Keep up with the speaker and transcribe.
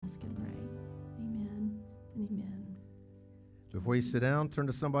Before you sit down, turn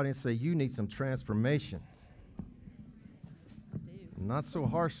to somebody and say, you need some transformation. Not so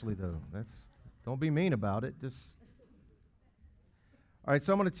harshly, though. Don't be mean about it. All right,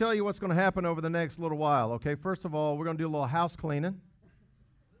 so I'm going to tell you what's going to happen over the next little while, okay? First of all, we're going to do a little house cleaning.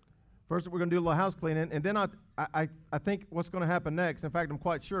 And then I think what's going to happen next, in fact, I'm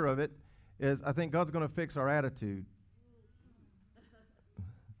quite sure of it, is I think God's going to fix our attitude.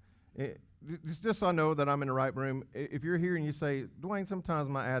 Just so I know that I'm in the right room, if you're here and you say, Dwayne, sometimes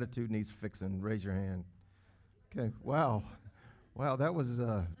my attitude needs fixing, raise your hand. Okay, wow, that was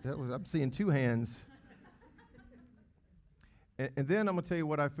I'm seeing two hands. And then I'm going to tell you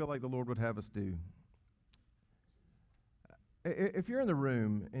what I feel like the Lord would have us do. If you're in the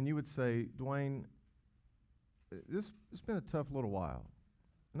room and you would say, Dwayne, it's been a tough little while,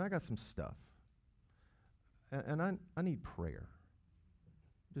 and I got some stuff, and I need prayer.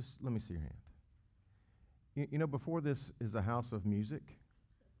 Just let me see your hand. You know, before this is a house of music,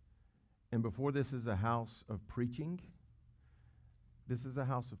 and before this is a house of preaching, this is a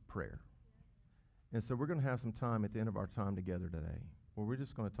house of prayer. And so we're going to have some time at the end of our time together today where we're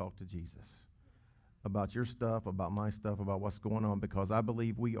just going to talk to Jesus about your stuff, about my stuff, about what's going on, because I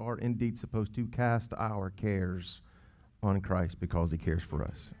believe we are indeed supposed to cast our cares on Christ because he cares for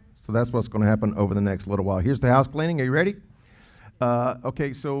us. So that's what's going to happen over the next little while. Here's the house cleaning. Are you ready?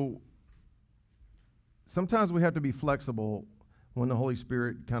 Okay, so sometimes we have to be flexible when the Holy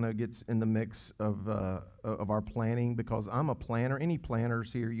Spirit kind of gets in the mix of our planning, because I'm a planner. Any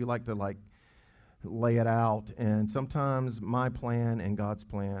planners here, you like to lay it out, and sometimes my plan and God's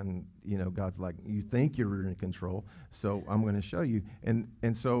plan, you know, God's like, you think you're in control, so I'm going to show you. And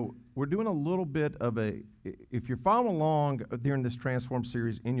so we're doing a little bit of if you're following along during this Transform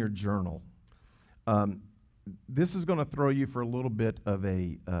series in your journal, this is going to throw you for a little bit of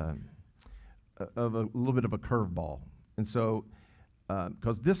a curveball. And so,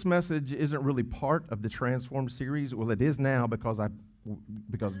 because this message isn't really part of the Transform series, well, it is now because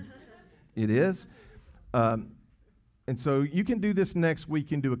it is. And so you can do this next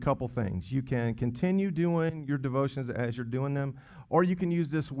week. You can do a couple things. You can continue doing your devotions as you're doing them, or you can use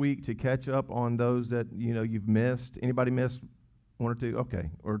this week to catch up on those that, you know, you've missed. Anybody missed one or two?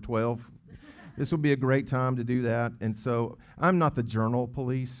 Okay, or 12. This will be a great time to do that. And so I'm not the journal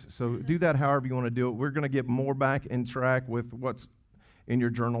police, so do that however you want to do it. We're going to get more back in track with what's in your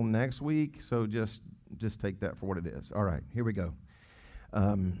journal next week, so just take that for what it is. All right, here we go.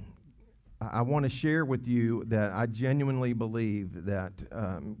 I want to share with you that I genuinely believe that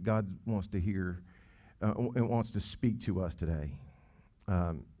God wants to hear and wants to speak to us today.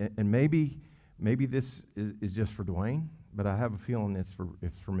 And maybe this is just for Dwayne, but I have a feeling it's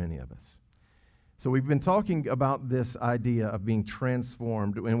for many of us. So we've been talking about this idea of being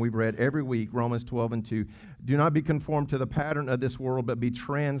transformed, and we've read every week Romans 12:2. Do not be conformed to the pattern of this world, but be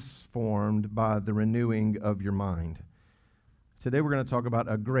transformed by the renewing of your mind. Today we're going to talk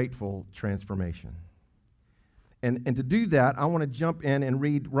about a grateful transformation. And to do that, I want to jump in and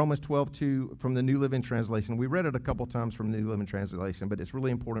read Romans 12:2 from the New Living Translation. We read it a couple times from the New Living Translation, but it's really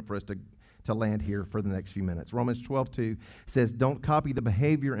important for us to land here for the next few minutes. Romans 12:2 says, don't copy the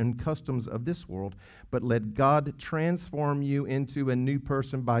behavior and customs of this world, but let God transform you into a new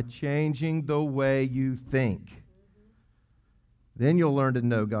person by changing the way you think. Then you'll learn to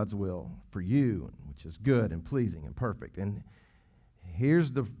know God's will for you, which is good and pleasing and perfect. And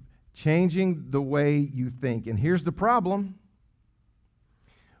here's the changing the way you think. And here's the problem.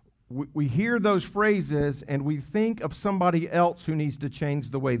 We hear those phrases and we think of somebody else who needs to change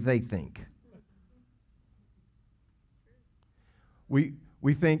the way they think.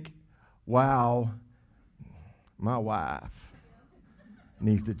 We think, wow, my wife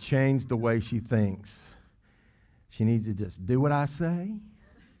needs to change the way she thinks. She needs to just do what I say.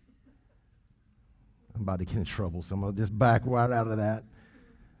 I'm about to get in trouble, so I'm going to just back right out of that.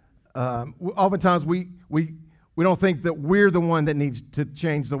 Oftentimes, we don't think that we're the one that needs to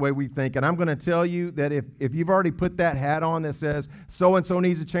change the way we think. And I'm going to tell you that if you've already put that hat on that says so-and-so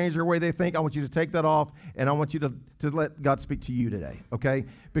needs to change their way they think, I want you to take that off, and I want you to let God speak to you today, okay?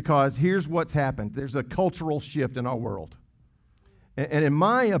 Because here's what's happened. There's a cultural shift in our world. And in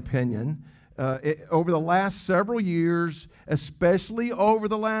my opinion, over the last several years, especially over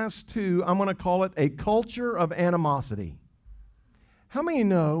the last two, I'm going to call it a culture of animosity. How many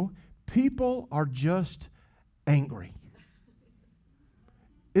know people are just angry?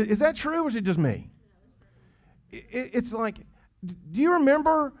 Is that true, or is it just me? It's like, do you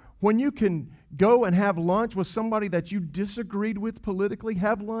remember when you can go and have lunch with somebody that you disagreed with politically,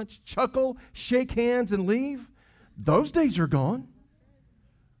 have lunch, chuckle, shake hands, and leave? Those days are gone,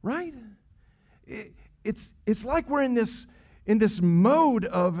 right? It's like we're in this in this mode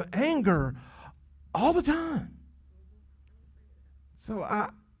of anger all the time. So I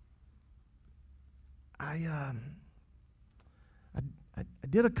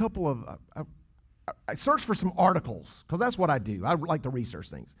did a couple of, I searched for some articles, because that's what I do. I like to research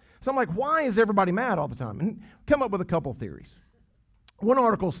things. So I'm like, why is everybody mad all the time? And come up with a couple theories. One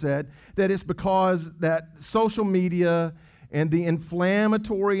article said that it's because that social media and the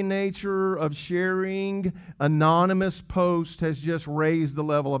inflammatory nature of sharing anonymous posts has just raised the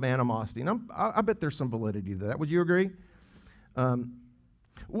level of animosity. And I bet there's some validity to that. Would you agree?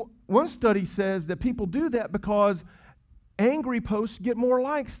 One study says that people do that because angry posts get more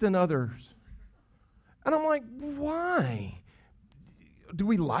likes than others. And I'm like, why? Do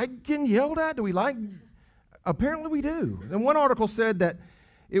we like getting yelled at? Do we like? Apparently we do. And one article said that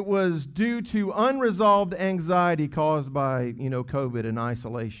it was due to unresolved anxiety caused by, COVID and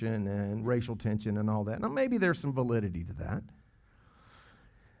isolation and racial tension and all that. Now, maybe there's some validity to that.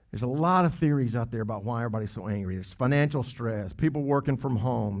 There's a lot of theories out there about why everybody's so angry. There's financial stress, people working from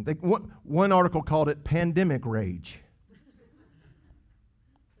home. One article called it pandemic rage.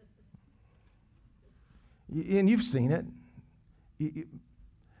 And you've seen it.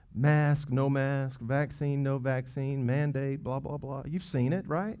 Mask, no mask, vaccine, no vaccine, mandate, blah, blah, blah. You've seen it,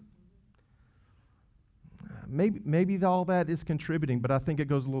 right? Maybe all that is contributing, but I think it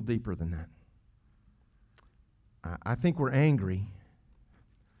goes a little deeper than that. I think we're angry.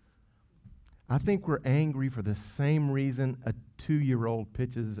 I think we're angry for the same reason a 2-year-old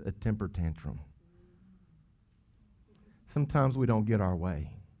pitches a temper tantrum. Sometimes we don't get our way.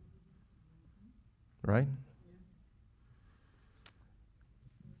 Right?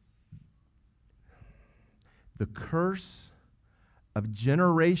 The curse of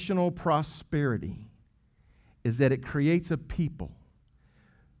generational prosperity is that it creates a people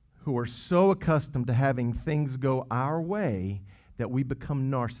who are so accustomed to having things go our way that we become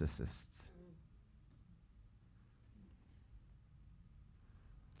narcissists.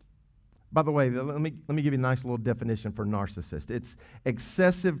 By the way, let me give you a nice little definition for narcissist. It's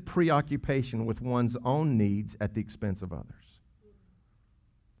excessive preoccupation with one's own needs at the expense of others.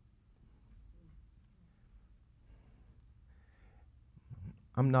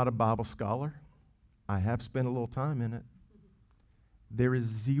 I'm not a Bible scholar. I have spent a little time in it. There is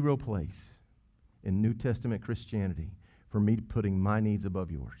zero place in New Testament Christianity for me putting my needs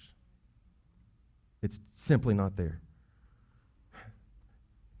above yours. It's simply not there.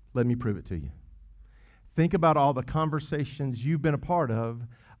 Let me prove it to you. Think about all the conversations you've been a part of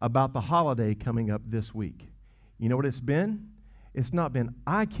about the holiday coming up this week. You know what it's been? It's not been,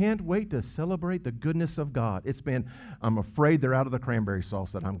 I can't wait to celebrate the goodness of God. It's been, I'm afraid they're out of the cranberry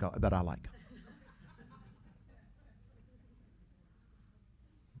sauce that I like.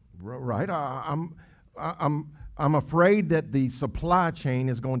 Right? I'm afraid that the supply chain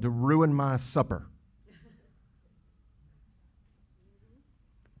is going to ruin my supper.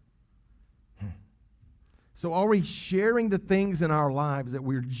 So are we sharing the things in our lives that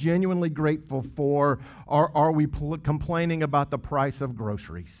we're genuinely grateful for, or are we complaining about the price of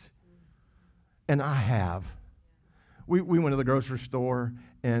groceries? And I have. We went to the grocery store,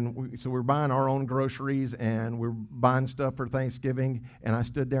 and so we're buying our own groceries, and we're buying stuff for Thanksgiving, and I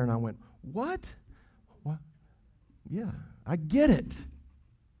stood there and I went, what? What? Yeah, I get it.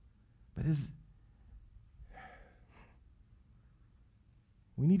 But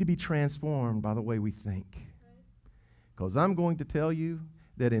we need to be transformed by the way we think. Because I'm going to tell you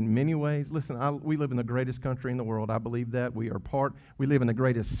that in many ways, listen, we live in the greatest country in the world. I believe that. We live in the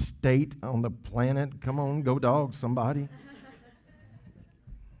greatest state on the planet. Come on, go dogs, somebody.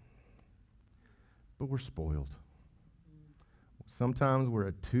 But we're spoiled. Sometimes we're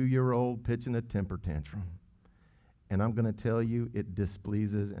a 2-year-old pitching a temper tantrum. And I'm going to tell you, it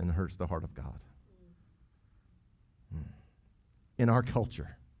displeases and hurts the heart of God. In our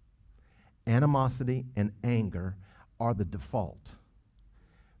culture, animosity and anger are the default.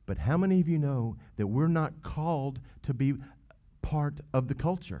 But how many of you know that we're not called to be part of the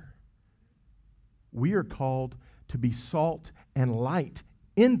culture? We are called to be salt and light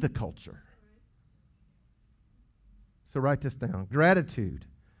in the culture. So write this down. Gratitude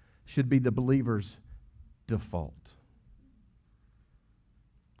should be the believer's default.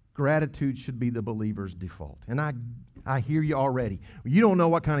 Gratitude should be the believer's default. And I hear you already. You don't know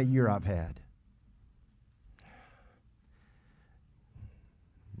what kind of year I've had.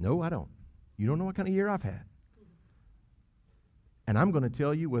 No, I don't. You don't know what kind of year I've had. And I'm going to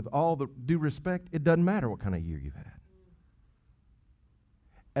tell you with all the due respect, it doesn't matter what kind of year you've had.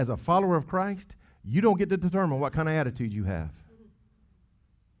 As a follower of Christ, you don't get to determine what kind of attitude you have.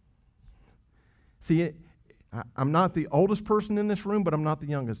 See, I'm not the oldest person in this room, but I'm not the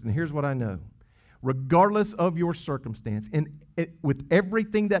youngest. And here's what I know. Regardless of your circumstance, and with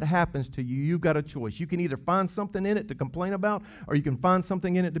everything that happens to you, you've got a choice. You can either find something in it to complain about, or you can find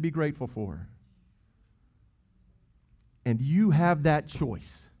something in it to be grateful for. And you have that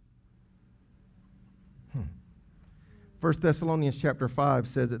choice. 1 Thessalonians chapter 5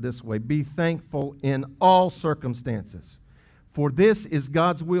 says it this way: be thankful in all circumstances, for this is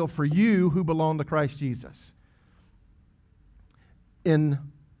God's will for you who belong to Christ Jesus. In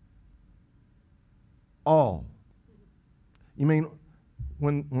all. You mean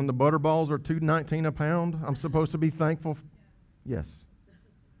when the butter balls are $2.19 a pound, I'm supposed to be thankful? Yes.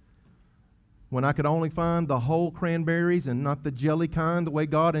 When I could only find the whole cranberries and not the jelly kind the way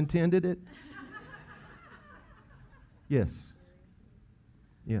God intended it? Yes.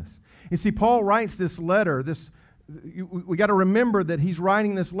 Yes. You see, Paul writes this letter. We got to remember that he's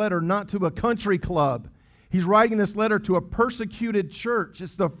writing this letter not to a country club. He's writing this letter to a persecuted church.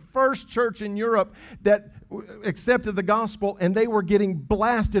 It's the first church in Europe that accepted the gospel, and they were getting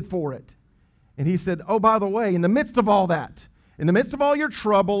blasted for it. And he said, oh, by the way, in the midst of all that, in the midst of all your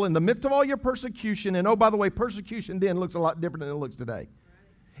trouble, in the midst of all your persecution, and oh, by the way, persecution then looks a lot different than it looks today.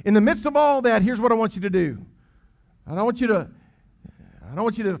 In the midst of all that, here's what I want you to do. I don't want you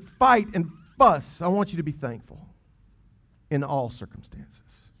to fight and fuss. I want you to be thankful in all circumstances.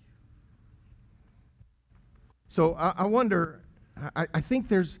 So I wonder, I think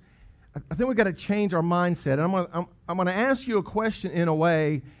we've got to change our mindset. And I'm going to ask you a question in a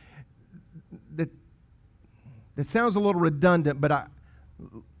way that sounds a little redundant, but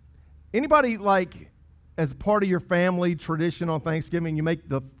anybody, like, as part of your family tradition on Thanksgiving, you make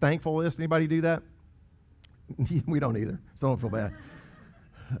the thankful list? Anybody do that? We don't either, so don't feel bad.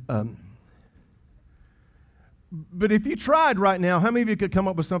 But if you tried right now, how many of you could come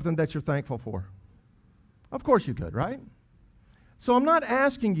up with something that you're thankful for? Of course you could, right? So I'm not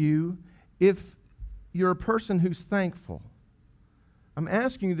asking you if you're a person who's thankful. I'm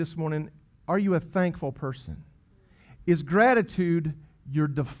asking you this morning, are you a thankful person? Is gratitude your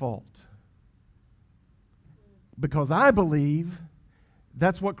default? Because I believe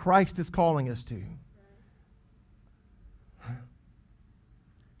that's what Christ is calling us to.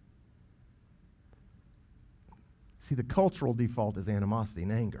 See, the cultural default is animosity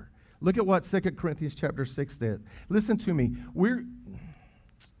and anger. Look at what 2 Corinthians chapter 6 said. Listen to me.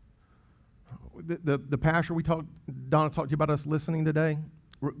 The pastor Donna talked to you about us listening today,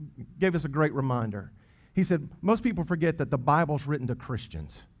 gave us a great reminder. He said, most people forget that the Bible's written to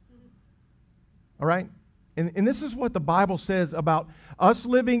Christians. All right? And this is what the Bible says about us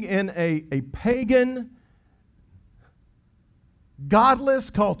living in a pagan,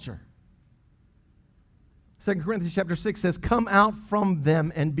 godless culture. 2 Corinthians chapter 6 says, come out from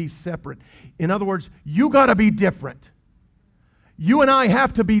them and be separate. In other words, you got to be different. You and I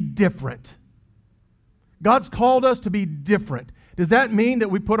have to be different. God's called us to be different. Does that mean that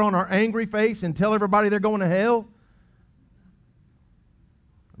we put on our angry face and tell everybody they're going to hell?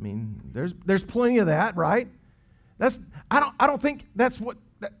 I mean, there's plenty of that, right? I don't think that's what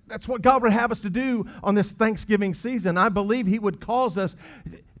God would have us to do on this Thanksgiving season. I believe He would cause us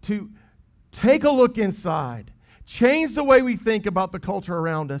to take a look inside, change the way we think about the culture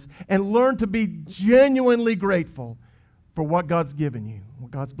around us, and learn to be genuinely grateful for what God's given you,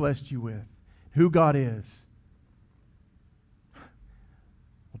 what God's blessed you with, who God is.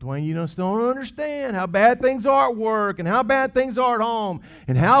 Well, Dwayne, you just don't understand how bad things are at work, and how bad things are at home,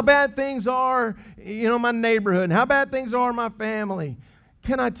 and how bad things are, in my neighborhood, and how bad things are in my family.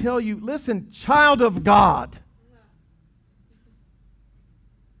 Can I tell you, listen, child of God,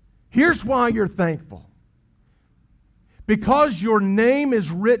 here's why you're thankful. Because your name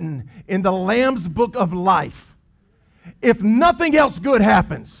is written in the Lamb's book of life. If nothing else good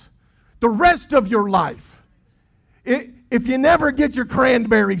happens, the rest of your life, if you never get your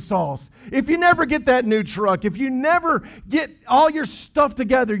cranberry sauce, if you never get that new truck, if you never get all your stuff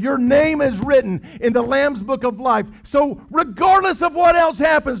together, your name is written in the Lamb's book of life. So regardless of what else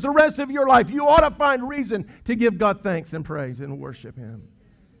happens the rest of your life, you ought to find reason to give God thanks and praise and worship Him.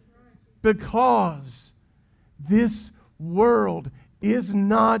 Because this world is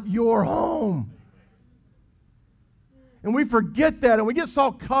not your home. And we forget that, and we get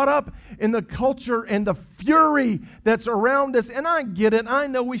so caught up in the culture and the fury that's around us. And I get it. I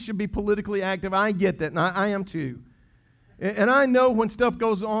know we should be politically active. I get that, and I am too. And I know when stuff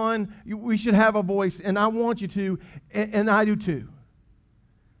goes on, we should have a voice, and I want you to, and I do too.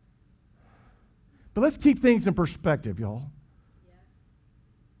 But let's keep things in perspective, y'all.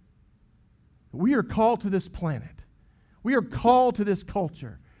 We are called to this planet. We are called to this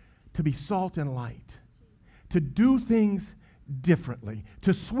culture to be salt and light, to do things differently,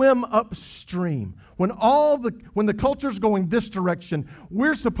 to swim upstream. When the culture's going this direction,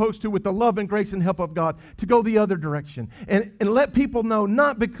 we're supposed to, with the love and grace and help of God, to go the other direction and let people know,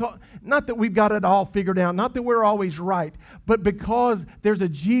 not that we've got it all figured out, not that we're always right, but because there's a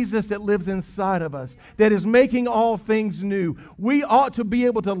Jesus that lives inside of us that is making all things new. We ought to be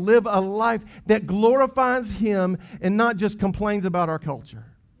able to live a life that glorifies Him and not just complains about our culture.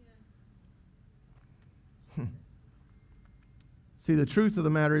 See, the truth of the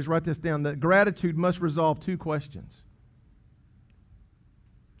matter is, write this down, that gratitude must resolve two questions.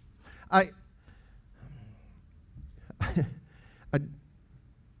 Y'all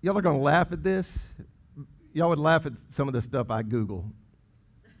are going to laugh at this. Y'all would laugh at some of the stuff I Google.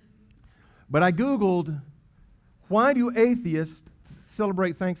 But I Googled, why do atheists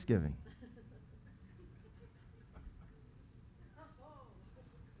celebrate Thanksgiving?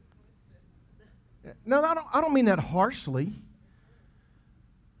 Now, I don't mean that harshly.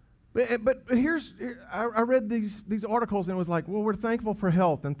 But I read these articles and it was like, well, we're thankful for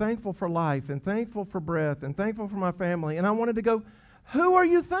health and thankful for life and thankful for breath and thankful for my family. And I wanted to go, who are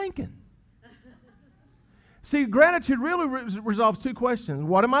you thanking? See, gratitude really resolves two questions.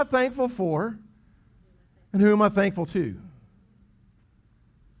 What am I thankful for? And who am I thankful to?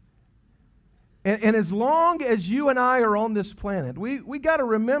 And as long as you and I are on this planet, we got to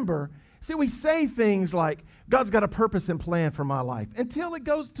remember, see, we say things like, God's got a purpose and plan for my life, until it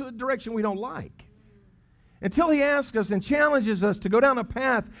goes to a direction we don't like. Until He asks us and challenges us to go down a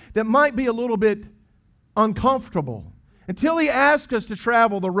path that might be a little bit uncomfortable. Until He asks us to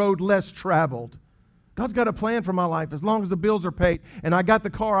travel the road less traveled. God's got a plan for my life as long as the bills are paid and I got the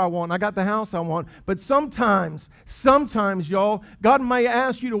car I want, and I got the house I want. But sometimes, y'all, God may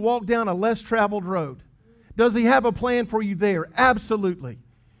ask you to walk down a less traveled road. Does He have a plan for you there? Absolutely.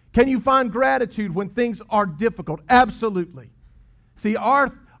 Can you find gratitude when things are difficult? Absolutely. See,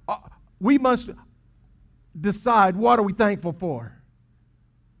 we must decide, what are we thankful for?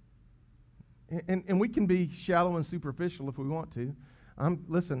 And we can be shallow and superficial if we want to.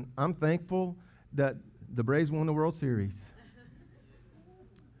 I'm thankful that the Braves won the World Series.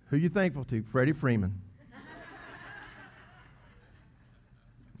 Who you thankful to? Freddie Freeman.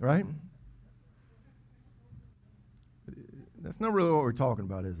 Right? That's not really what we're talking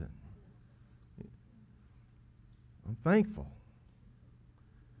about, is it? I'm thankful.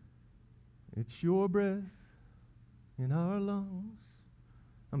 It's your breath in our lungs.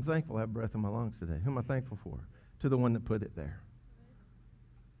 I'm thankful I have breath in my lungs today. Who am I thankful for? To the one that put it there.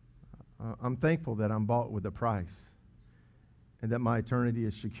 I'm thankful that I'm bought with a price and that my eternity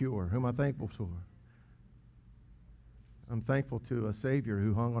is secure. Who am I thankful for? I'm thankful to a Savior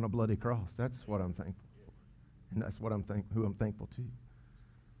who hung on a bloody cross. That's what I'm thankful. And that's what who I'm thankful to.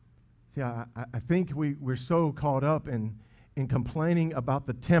 See, I think we're so caught up in complaining about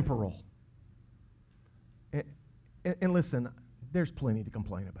the temporal. And listen, there's plenty to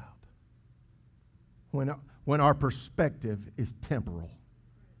complain about when our perspective is temporal.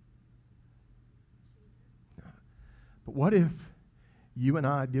 But what if you and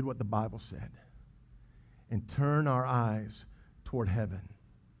I did what the Bible said and turn our eyes toward heaven?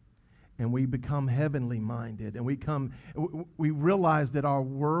 And we become heavenly minded, and we realize that our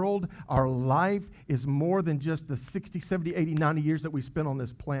world, our life is more than just the 60, 70, 80, 90 years that we spend on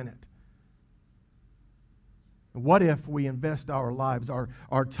this planet. What if we invest our lives,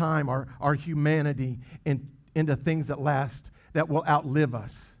 our time, our humanity into things that last, that will outlive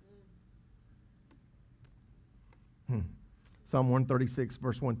us? Psalm 136,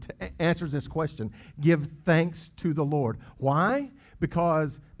 verse 1 answers this question. Give thanks to the Lord. Why?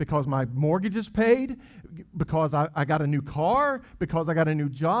 Because my mortgage is paid? Because I got a new car? Because I got a new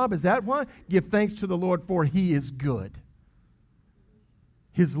job? Is that why? Give thanks to the Lord, for He is good.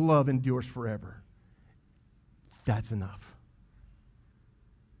 His love endures forever. That's enough.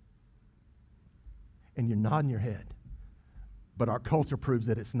 And you're nodding your head. But our culture proves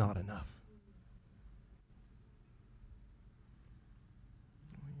that it's not enough.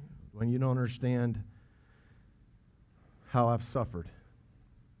 When you don't understand how I've suffered,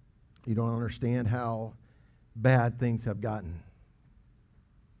 you don't understand how bad things have gotten.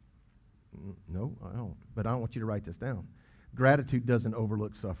 No, I don't. But I don't want you to write this down. Gratitude doesn't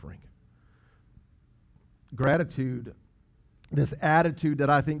overlook suffering. Gratitude, this attitude that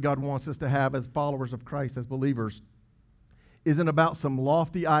I think God wants us to have as followers of Christ, as believers, isn't about some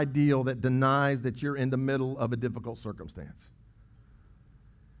lofty ideal that denies that you're in the middle of a difficult circumstance.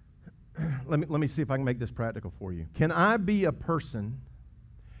 Let me see if I can make this practical for you. Can I be a person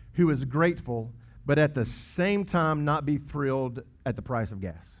who is grateful, but at the same time not be thrilled at the price of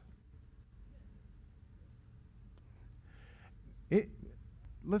gas? It,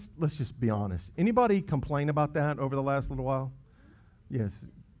 let's just be honest. Anybody complain about that over the last little while? Yes,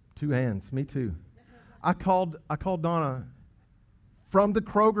 2 hands. Me too. I called Donna from the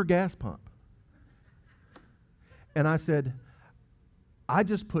Kroger gas pump, and I said, I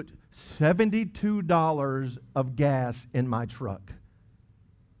just put $72 of gas in my truck,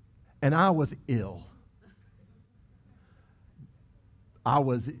 and I was ill. I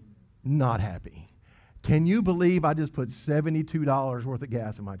was not happy. Can you believe I just put $72 worth of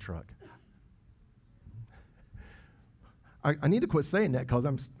gas in my truck? I need to quit saying that because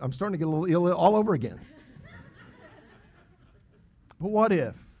I'm starting to get a little ill all over again. But what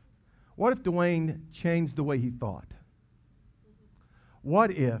if? What if Dwayne changed the way he thought?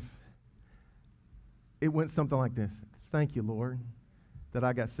 What if it went something like this? Thank you, Lord, that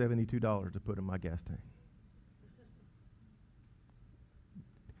I got $72 to put in my gas tank.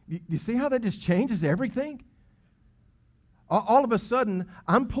 You see how that just changes everything? All of a sudden,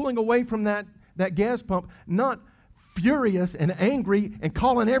 I'm pulling away from that gas pump, not furious and angry and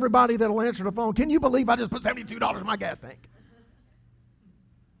calling everybody that'll answer the phone. Can you believe I just put $72 in my gas tank?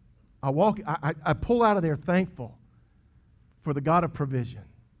 I pull out of there thankful for the God of provision.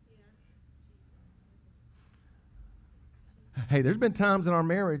 Hey, there's been times in our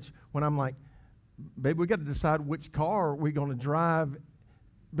marriage when I'm like, babe, we got to decide which car we're going to drive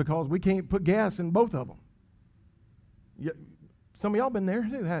because we can't put gas in both of them. Some of y'all been there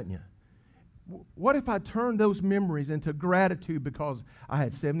too, hadn't you? What if I turned those memories into gratitude because I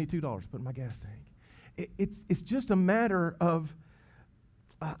had $72 to put in my gas tank? It's just a matter of,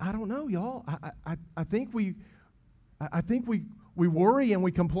 I don't know, y'all. I think we worry and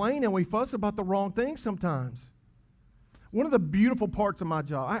we complain and we fuss about the wrong things sometimes. One of the beautiful parts of my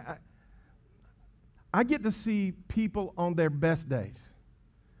job, I get to see people on their best days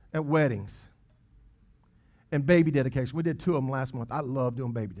at weddings and baby dedication. We did 2 of them last month. I love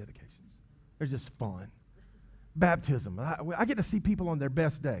doing baby dedications. They're just fun. Baptism. I get to see people on their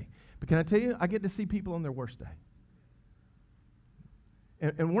best day. But can I tell you, I get to see people on their worst day.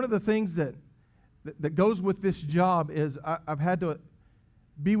 And one of the things that goes with this job is I've had to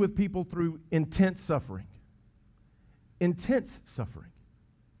be with people through intense suffering. Intense suffering.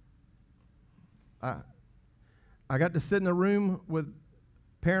 I got to sit in a room with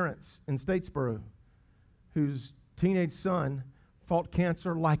parents in Statesboro whose teenage son fought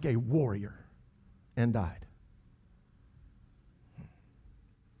cancer like a warrior and died.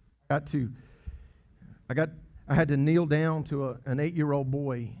 I had to kneel down to an 8-year-old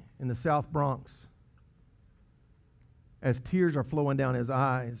boy in the South Bronx as tears are flowing down his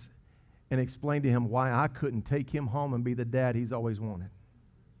eyes and explain to him why I couldn't take him home and be the dad he's always wanted.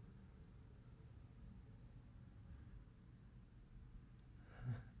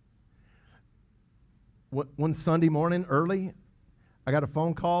 One Sunday morning early, I got a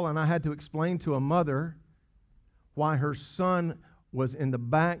phone call and I had to explain to a mother why her son was in the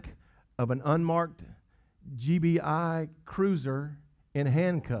back of an unmarked GBI cruiser in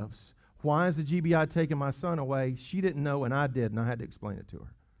handcuffs. Why is the GBI taking my son away? She didn't know and I did, and I had to explain it to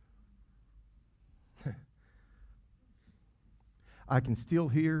her. I can still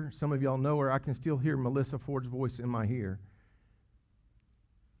hear, some of y'all know her, I can still hear Melissa Ford's voice in my ear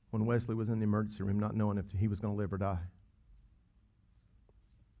when Wesley was in the emergency room not knowing if he was going to live or die.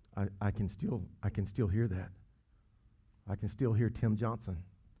 I can still hear that. I can still hear Tim Johnson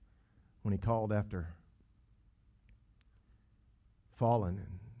when he called after falling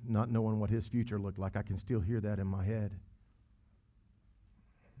and not knowing what his future looked like. I can still hear that in my head.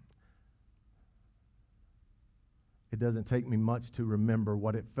 It doesn't take me much to remember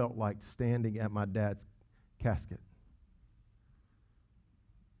what it felt like standing at my dad's casket.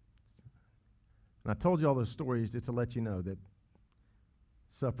 And I told you all those stories just to let you know that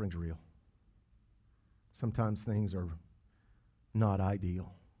suffering's real. Sometimes things are not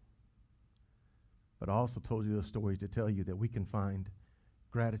ideal. But I also told you those stories to tell you that we can find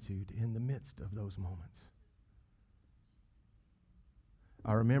gratitude in the midst of those moments.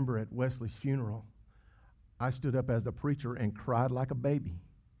 I remember at Wesley's funeral, I stood up as the preacher and cried like a baby.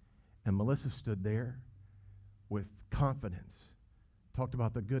 And Melissa stood there with confidence, talked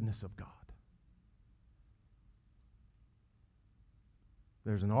about the goodness of God.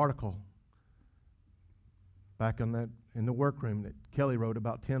 There's an article back in the workroom that Kelly wrote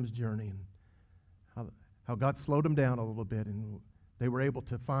about Tim's journey and how God slowed him down a little bit and they were able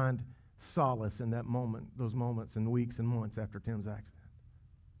to find solace in that moment, those moments and weeks and months after Tim's accident.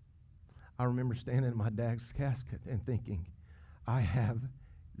 I remember standing in my dad's casket and thinking, I have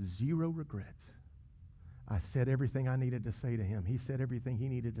zero regrets. I said everything I needed to say to him. He said everything he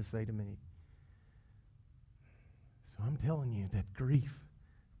needed to say to me. So I'm telling you that grief,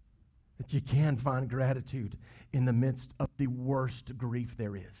 that you can find gratitude in the midst of the worst grief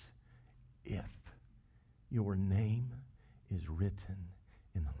there is, if your name is written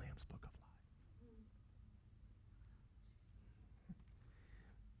in the Lamb's Book of Life.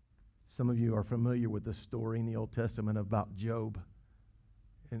 Some of you are familiar with the story in the Old Testament about Job.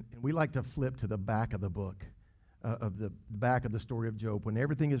 And we like to flip to the back of the book, of the back of the story of Job, when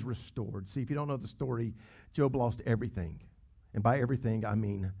everything is restored. See, if you don't know the story, Job lost everything. And by everything, I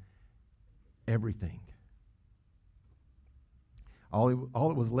mean everything. All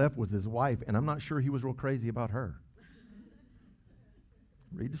that was left was his wife, and I'm not sure he was real crazy about her.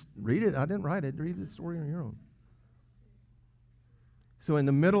 Read it. I didn't write it. Read the story on your own. So in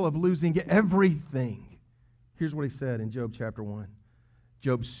the middle of losing everything, here's what he said in Job chapter 1.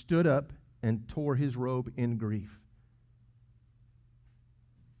 Job stood up and tore his robe in grief.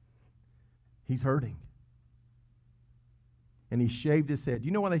 He's hurting. And he shaved his head. You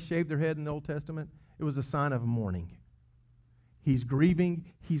know why they shaved their head in the Old Testament? It was a sign of mourning. He's grieving,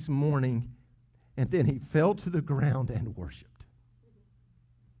 he's mourning, and then he fell to the ground and worshiped.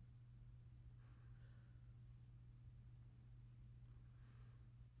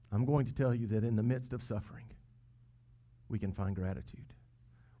 I'm going to tell you that in the midst of suffering, we can find gratitude.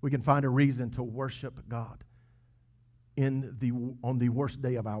 We can find a reason to worship God on the worst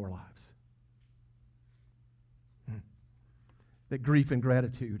day of our lives. That grief and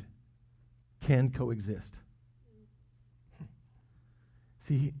gratitude can coexist.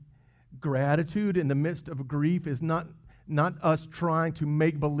 See, gratitude in the midst of grief is not us trying to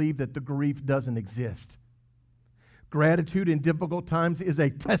make believe that the grief doesn't exist. Gratitude in difficult times is a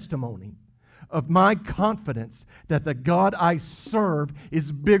testimony of my confidence that the God I serve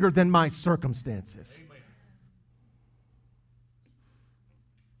is bigger than my circumstances. Amen.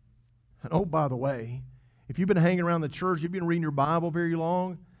 And oh, by the way, if you've been hanging around the church, you've been reading your Bible very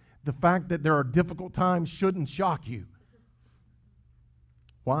long, the fact that there are difficult times shouldn't shock you.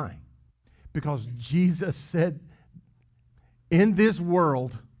 Why? Because Jesus said, in this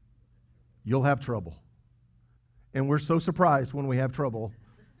world, you'll have trouble. And we're so surprised when we have trouble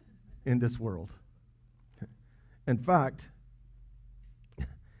in this world. In fact,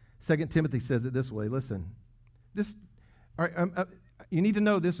 2 Timothy says it this way. Listen, all right, you need to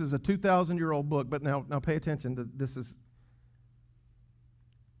know this is a 2,000-year-old book, but now pay attention. This is,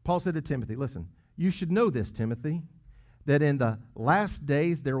 Paul said to Timothy, listen, you should know this, Timothy, that in the last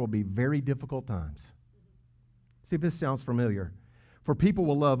days there will be very difficult times. See if this sounds familiar. For people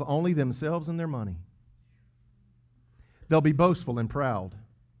will love only themselves and their money. They'll be boastful and proud,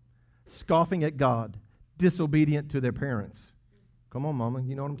 scoffing at God, disobedient to their parents. Come on, Mama,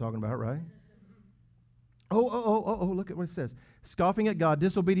 you know what I'm talking about, right? Oh, look at what it says. Scoffing at God,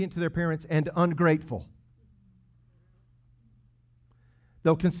 disobedient to their parents, and ungrateful.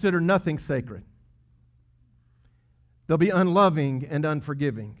 They'll consider nothing sacred. They'll be unloving and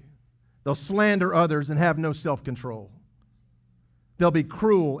unforgiving. They'll slander others and have no self-control. They'll be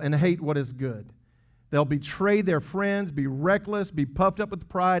cruel and hate what is good. They'll betray their friends, be reckless, be puffed up with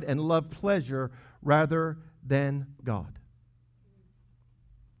pride, and love pleasure rather than God.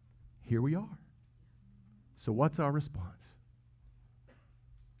 Here we are. So what's our response?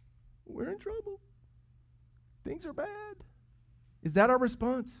 We're in trouble. Things are bad. Is that our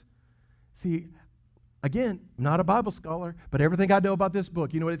response? See, again, I'm not a Bible scholar, but everything I know about this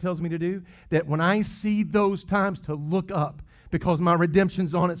book, you know what it tells me to do? That when I see those times, to look up because my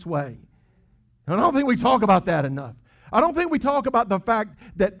redemption's on its way. And I don't think we talk about that enough. I don't think we talk about the fact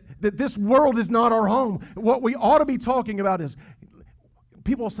that this world is not our home. What we ought to be talking about is,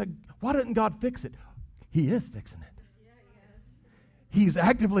 people say, why didn't God fix it? He is fixing it. Yeah, He's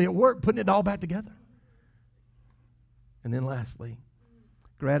actively at work putting it all back together. And then lastly,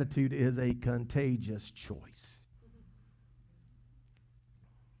 gratitude is a contagious choice.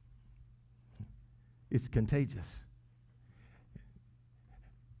 It's contagious.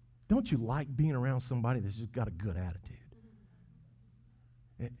 Don't you like being around somebody that's just got a good attitude?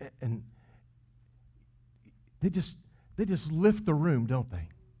 And they just lift the room, don't they?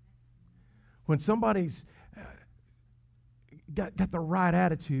 When somebody's got the right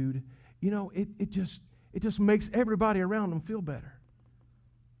attitude, you know, it just makes everybody around them feel better.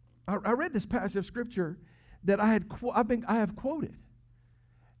 I read this passage of scripture that I have quoted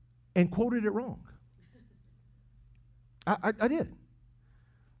and quoted it wrong. I did.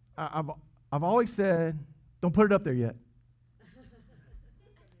 I've always said, don't put it up there yet.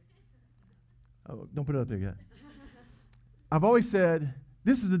 Oh, don't put it up there yet. I've always said,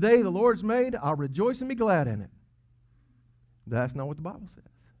 this is the day the Lord's made. I'll rejoice and be glad in it. That's not what the Bible says.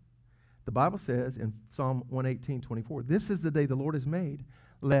 The Bible says in Psalm 118:24, this is the day the Lord has made.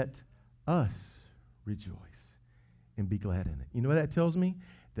 Let us rejoice and be glad in it. You know what that tells me?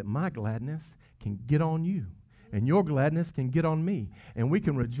 That my gladness can get on you, and your gladness can get on me, and we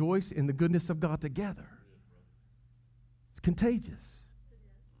can rejoice in the goodness of God together. It's contagious,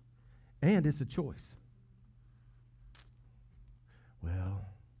 and it's a choice. Well,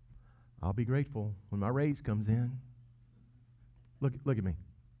 I'll be grateful when my raise comes in. Look at me.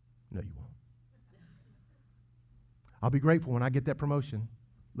 No, you won't. I'll be grateful when I get that promotion.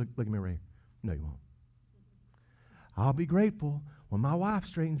 Look at me right here. No, you won't. I'll be grateful when my wife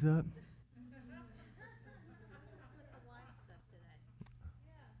straightens up.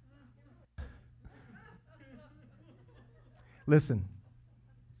 Listen,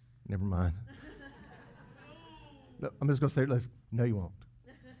 never mind. No, I'm just going to say, listen, no, you won't.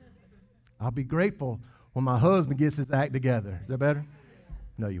 I'll be grateful when my husband gets his act together. Is that better?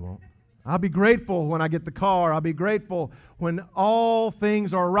 No, you won't. I'll be grateful when I get the car. I'll be grateful when all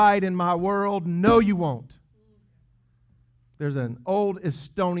things are right in my world. No, you won't. There's an old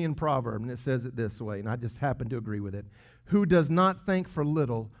Estonian proverb, and it says it this way, and I just happen to agree with it. Who does not thank for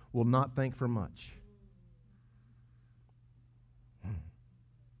little will not thank for much.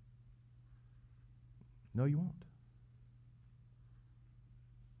 No, you won't.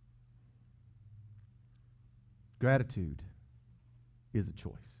 Gratitude is a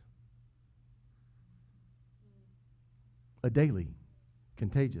choice. A daily,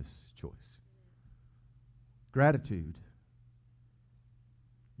 contagious choice. Gratitude.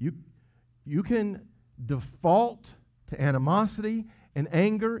 You can default to animosity and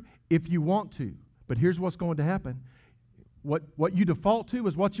anger if you want to. But here's what's going to happen. What you default to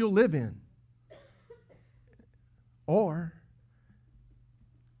is what you'll live in. Or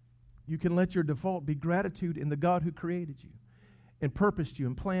you can let your default be gratitude in the God who created you and purposed you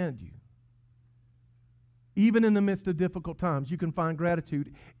and planned you. Even in the midst of difficult times, you can find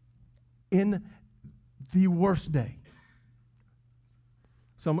gratitude in the worst day.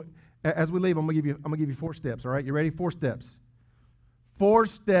 So as we leave, I'm gonna give you 4 steps. All right, you ready? 4 steps. 4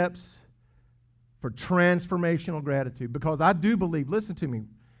 steps for transformational gratitude. Because I do believe, listen to me,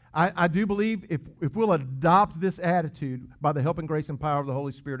 I do believe if we'll adopt this attitude by the help and grace and power of the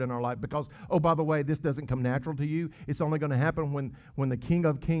Holy Spirit in our life, because, oh, by the way, this doesn't come natural to you. It's only going to happen when the King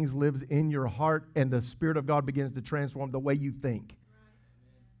of Kings lives in your heart and the Spirit of God begins to transform the way you think.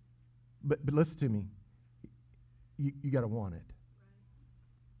 But listen to me. You got to want it.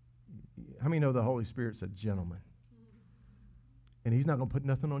 How many know the Holy Spirit's a gentleman? And He's not going to put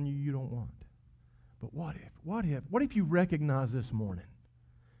nothing on you you don't want. But what if you recognize this morning,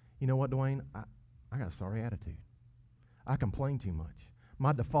 you know what, Dwayne? I got a sorry attitude. I complain too much.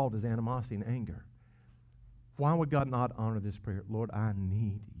 My default is animosity and anger. Why would God not honor this prayer? Lord, I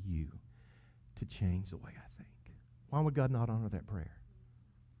need you to change the way I think. Why would God not honor that prayer?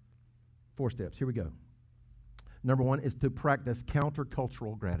 4 steps. Here we go. Number 1 is to practice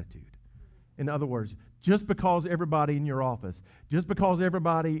countercultural gratitude. In other words, just because everybody in your office, just because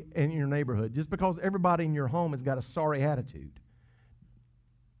everybody in your neighborhood, just because everybody in your home has got a sorry attitude,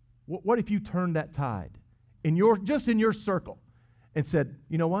 what if you turned that tide just in your circle and said,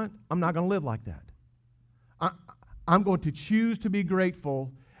 you know what? I'm not going to live like that. I'm going to choose to be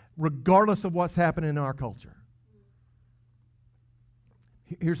grateful regardless of what's happening in our culture.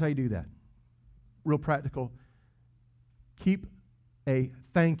 Here's how you do that. Real practical. Keep a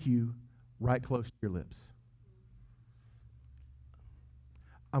thank you right close to your lips.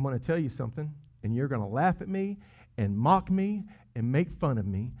 I'm going to tell you something, and you're going to laugh at me and mock me and make fun of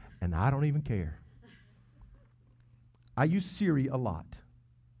me, and I don't even care. I use Siri a lot.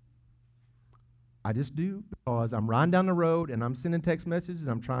 I just do, because I'm riding down the road and I'm sending text messages and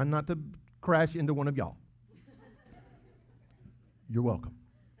I'm trying not to crash into one of y'all. You're welcome.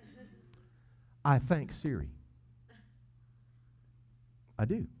 I thank Siri. I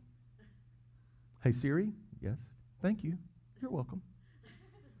do. Hey, Siri? Yes. Thank you. You're welcome.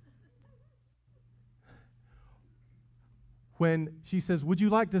 When she says, would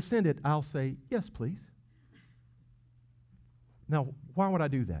you like to send it? I'll say, yes, please. Now, why would I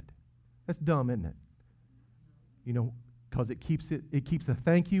do that? That's dumb, isn't it? You know, because it keeps a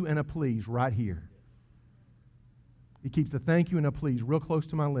thank you and a please right here. It keeps a thank you and a please real close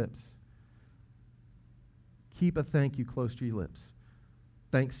to my lips. Keep a thank you close to your lips.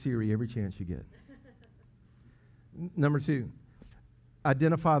 Thank Siri every chance you get. Number 2,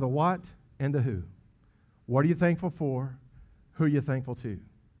 identify the what and the who. What are you thankful for? Who are you thankful to?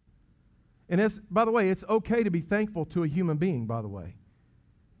 And by the way, it's okay to be thankful to a human being, by the way.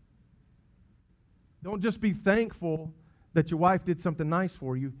 Don't just be thankful that your wife did something nice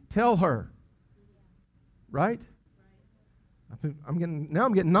for you, tell her. Right? I'm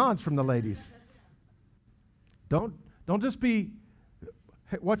getting nods from the ladies. Don't just be,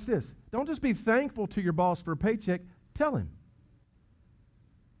 hey, what's this? Don't just be thankful to your boss for a paycheck. Tell him.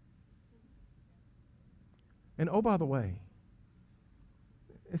 And oh, by the way,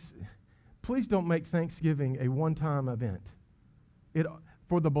 please don't make Thanksgiving a one-time event.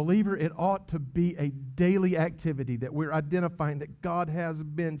 For the believer, it ought to be a daily activity that we're identifying that God has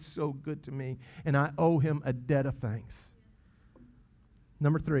been so good to me, and I owe him a debt of thanks.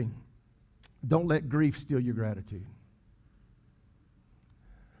 Number 3, don't let grief steal your gratitude.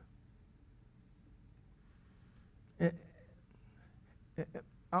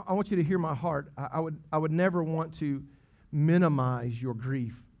 I want you to hear my heart. I would never want to minimize your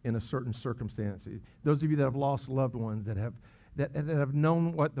grief in a certain circumstance. Those of you that have lost loved ones, that have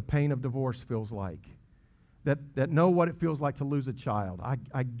known what the pain of divorce feels like, that know what it feels like to lose a child.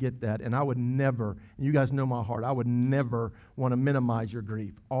 I get that, and I would never, and you guys know my heart, I would never want to minimize your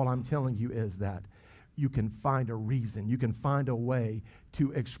grief. All I'm telling you is that you can find a reason, you can find a way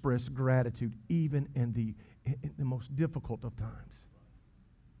to express gratitude even in the most difficult of times.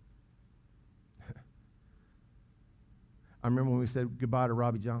 I remember when we said goodbye to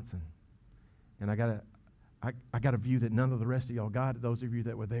Robbie Johnson, and I got a view that none of the rest of y'all got, those of you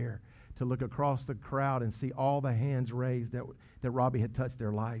that were there, to look across the crowd and see all the hands raised that Robbie had touched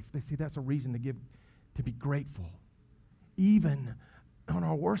their life. They see that's a reason to be grateful, even on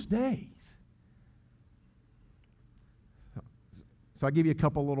our worst days. So I give you a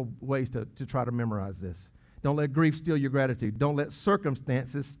couple little ways to try to memorize this. Don't let grief steal your gratitude. Don't let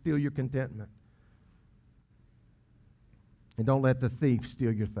circumstances steal your contentment. And don't let the thief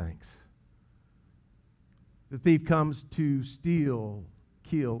steal your thanks. The thief comes to steal,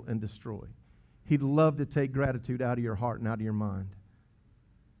 kill, and destroy. He'd love to take gratitude out of your heart and out of your mind.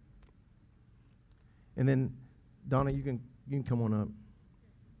 And then, Donna, you can come on up.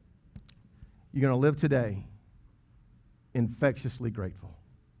 You're going to live today infectiously grateful.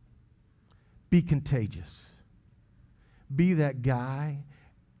 Be contagious. Be that guy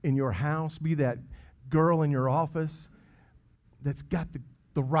in your house. Be that girl in your office that's got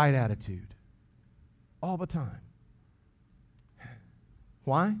the right attitude all the time.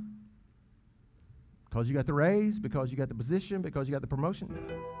 Why? Because you got the raise? Because you got the position? Because you got the promotion?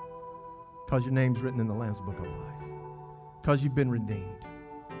 No. Because your name's written in the Lamb's Book of Life. Because you've been redeemed.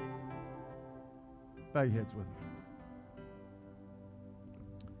 Bow your heads with me.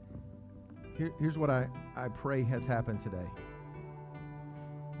 Here's what I pray has happened today.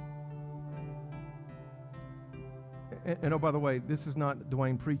 And oh, by the way, this is not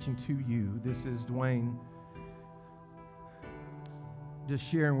Dwayne preaching to you. This is Dwayne just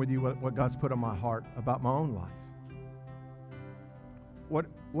sharing with you what God's put on my heart about my own life.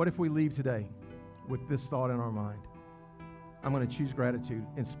 What if we leave today with this thought in our mind? I'm going to choose gratitude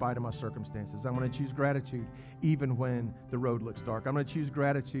in spite of my circumstances. I'm going to choose gratitude even when the road looks dark. I'm going to choose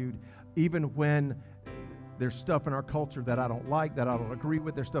gratitude even when there's stuff in our culture that I don't like, that I don't agree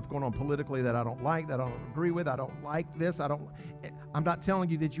with. There's stuff going on politically that I don't like, that I don't agree with. I don't like this. I'm not telling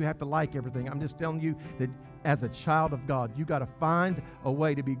you that you have to like everything. I'm just telling you that as a child of God, you got to find a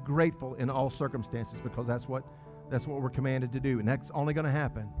way to be grateful in all circumstances, because that's what we're commanded to do. And that's only going to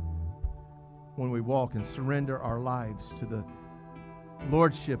happen when we walk and surrender our lives to the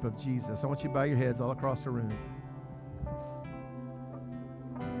lordship of Jesus. I want you to bow your heads all across the room.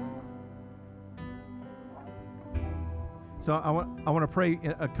 So I want to pray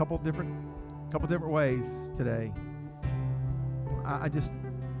in a couple different ways today. I just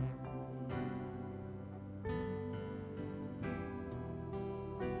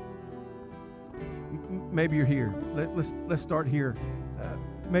maybe you're here. Let's start here.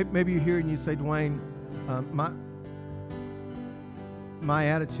 Maybe you're here and you say, Dwayne, my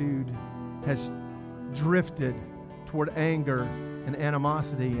attitude has drifted toward anger and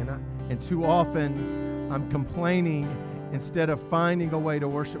animosity, and too often I'm complaining instead of finding a way to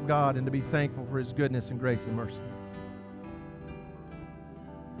worship God and to be thankful for His goodness and grace and mercy.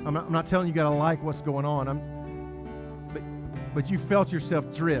 I'm not telling you got to like what's going on, but you felt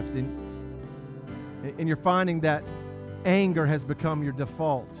yourself drift, and you're finding that anger has become your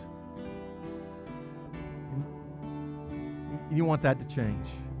default. And you want that to change.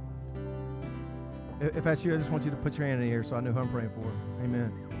 If that's you, I just want you to put your hand in the air so I know who I'm praying for.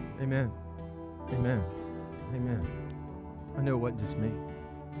 Amen. Amen. Amen. Amen. I know it wasn't just me.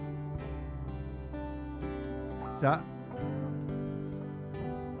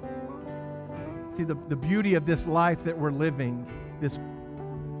 See, the beauty of this life that we're living,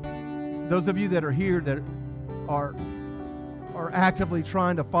 those of you that are here that are are actively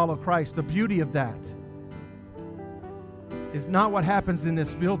trying to follow Christ. The beauty of that is not what happens in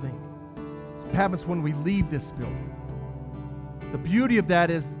this building. It happens when we leave this building. The beauty of that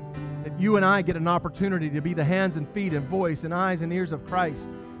is that you and I get an opportunity to be the hands and feet and voice and eyes and ears of Christ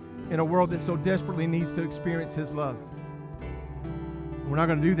in a world that so desperately needs to experience His love. We're not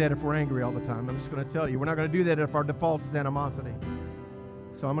going to do that if we're angry all the time. I'm just going to tell you. We're not going to do that if our default is animosity.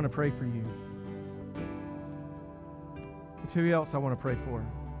 So I'm going to pray for you. But who else I want to pray for?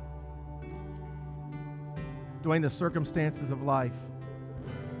 Dwayne, the circumstances of life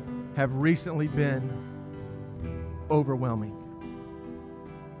have recently been overwhelming.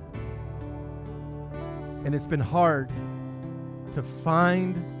 And it's been hard to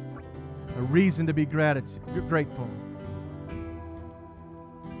find a reason to be grateful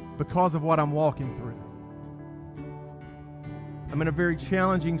because of what I'm walking through. I'm in a very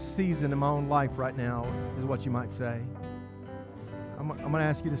challenging season in my own life right now, is what you might say. I'm going to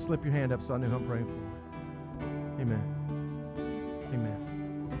ask you to slip your hand up so I know who I'm praying for. Amen. Amen.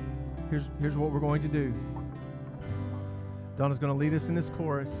 Here's what we're going to do. Donna's going to lead us in this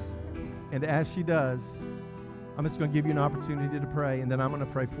chorus, and as she does, I'm just going to give you an opportunity to pray, and then I'm going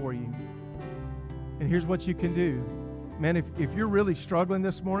to pray for you. And here's what you can do. Man, if you're really struggling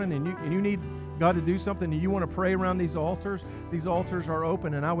this morning and you need God to do something and you want to pray around these altars are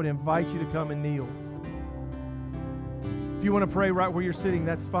open, and I would invite you to come and kneel. If you want to pray right where you're sitting,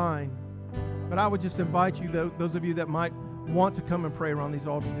 that's fine. But I would just invite you, those of you that might want to come and pray around these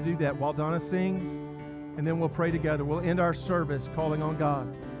altars, to do that while Donna sings, and then we'll pray together. We'll end our service calling on God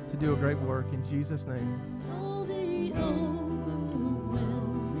to do a great work in Jesus' name. Oh, the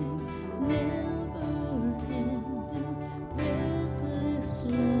overwhelming, never-ending, reckless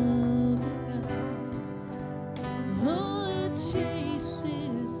love of God. Oh, it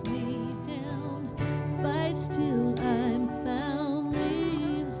chases me down, fights till I'm found,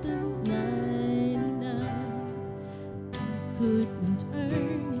 leaves the 99. I couldn't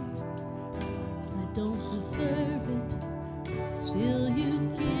earn it, I don't deserve it, still you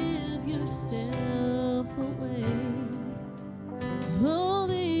give yourself away. Oh,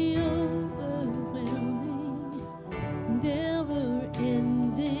 the overwhelming,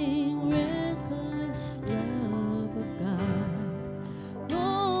 never-ending, reckless love of God.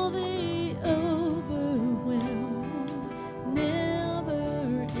 Oh, the overwhelming,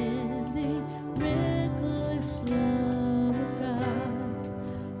 never-ending, reckless love of God.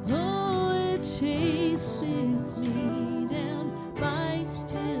 Oh, it chases me down, fights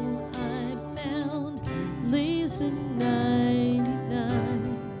till I'm found, leaves the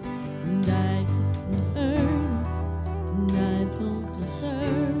 99. And I couldn't earn it, and I don't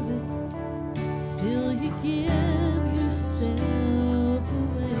deserve it, still you give yourself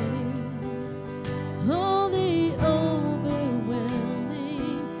away. Oh, the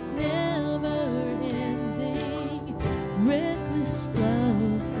overwhelming, never-ending, reckless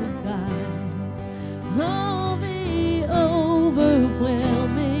love of God. Oh, the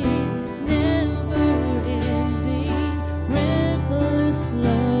overwhelming, never-ending, reckless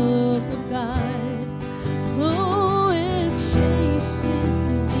love of God. Oh, it chases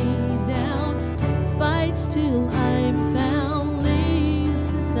me down, fights till I'm found, leaves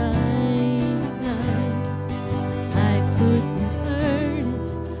the 99. I couldn't earn it,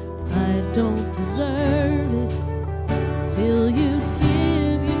 I don't deserve it, still you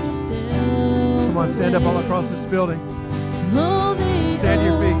give yourself. Come on, stand up all away. across this building. Oh, the Stand to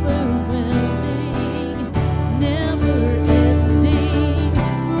your feet. overwhelming, never-ending,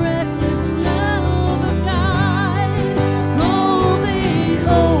 reckless love of God. Oh, the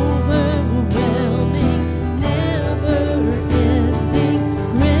overwhelming,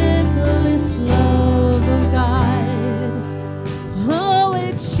 never-ending, reckless love of God. Oh,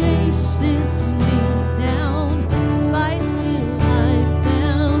 it chases me down, fights till I'm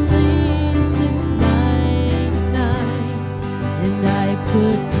found, leaves the 99. And I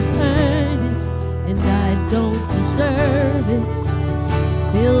couldn't earn it, and I don't deserve it,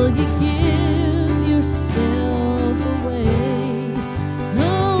 still you give yourself away.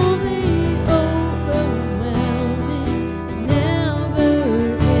 Oh, the overwhelming,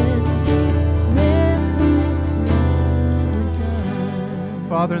 never-ending, reckless love of God.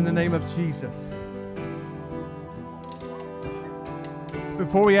 Father, in the name of Jesus,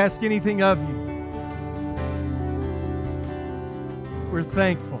 before we ask anything of you, we're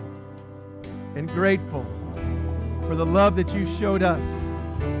thankful and grateful for the love that you showed us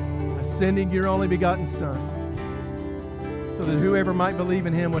by sending your only begotten Son, so that whoever might believe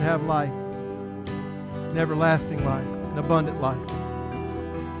in him would have life, an everlasting life, an abundant life.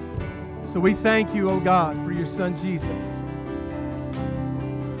 So we thank you, O God, for your Son Jesus,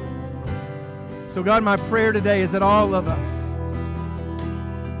 So God, my prayer today is that all of us,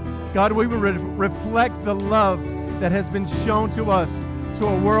 God, we will reflect the love that has been shown to us to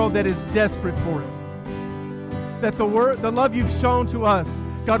a world that is desperate for it. That the love you've shown to us,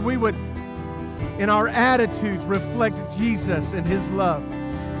 God, we would, in our attitudes, reflect Jesus and His love.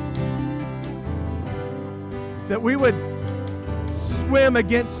 That we would swim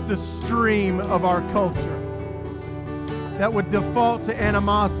against the stream of our culture that would default to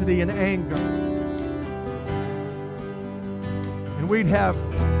animosity and anger. And we'd have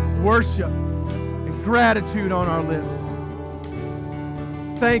worship and gratitude on our lips,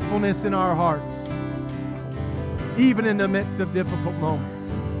 thankfulness in our hearts, even in the midst of difficult moments.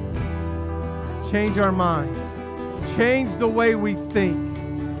 Change our minds. Change the way we think.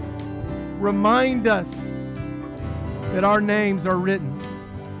 Remind us that our names are written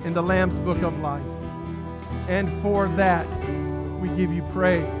in the Lamb's Book of Life. And for that, we give you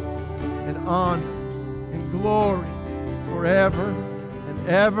praise and honor and glory forever and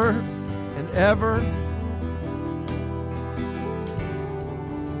ever and ever.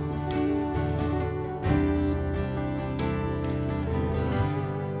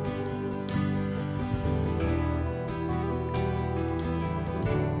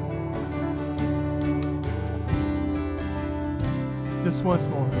 Just once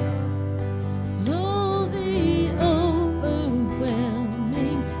more. Oh, the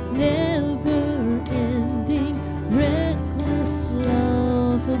overwhelming, never-ending, reckless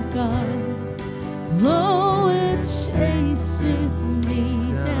love of God. Oh, it chases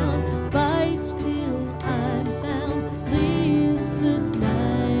me down, fights till I'm found, leaves the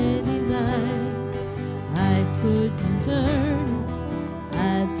 99. I couldn't earn it,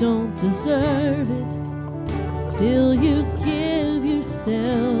 I don't deserve it, still you give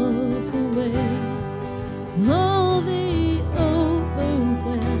yourself away. Oh, the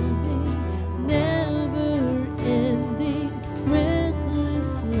overwhelming, never-ending,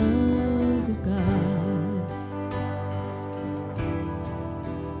 reckless love of God.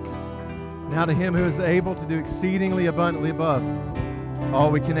 Now to Him who is able to do exceedingly abundantly above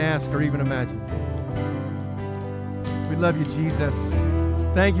all we can ask or even imagine. We love you, Jesus.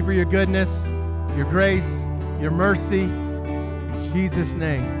 Thank you for your goodness, your grace, your mercy. In Jesus'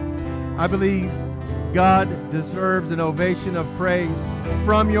 name. I believe God deserves an ovation of praise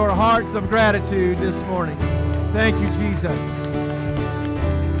from your hearts of gratitude this morning. Thank you, Jesus.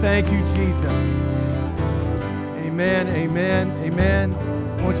 Thank you, Jesus. Amen, amen, amen.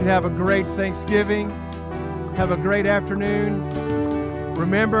 I want you to have a great Thanksgiving. Have a great afternoon.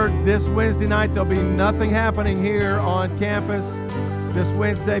 Remember, this Wednesday night, there'll be nothing happening here on campus this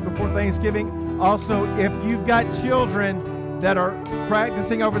Wednesday before Thanksgiving. Also, if you've got children that are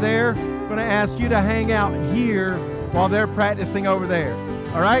practicing over there, I'm going to ask you to hang out here while they're practicing over there.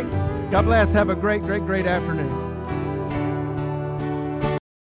 All right? God bless. Have a great, great, great afternoon.